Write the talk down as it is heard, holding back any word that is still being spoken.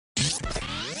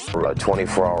We're a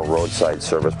 24-hour roadside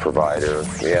service provider.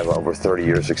 We have over 30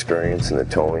 years experience in the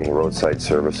towing, roadside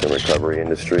service, and recovery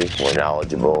industry. We're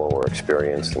knowledgeable, we're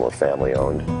experienced, and we're family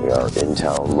owned. We are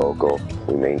in-town local.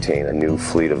 We maintain a new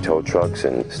fleet of tow trucks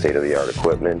and state-of-the-art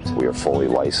equipment. We are fully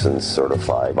licensed,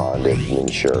 certified, bonded, and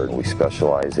insured. We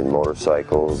specialize in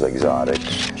motorcycles,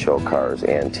 exotics, show cars,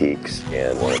 antiques,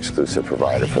 and we're an exclusive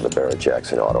provider for the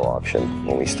Barrett-Jackson Auto Auction.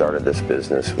 When we started this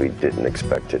business, we didn't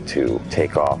expect it to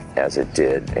take off as it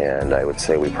did, and I would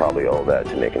say we probably owe that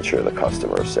to making sure the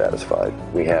customer is satisfied.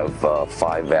 We have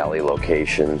 5 Valley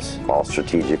locations, all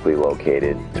strategically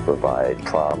located to provide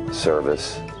prompt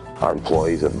service. Our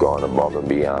employees have gone above and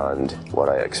beyond what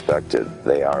I expected.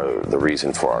 They are the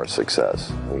reason for our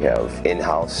success. We have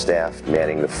in-house staff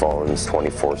manning the phones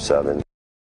 24/7.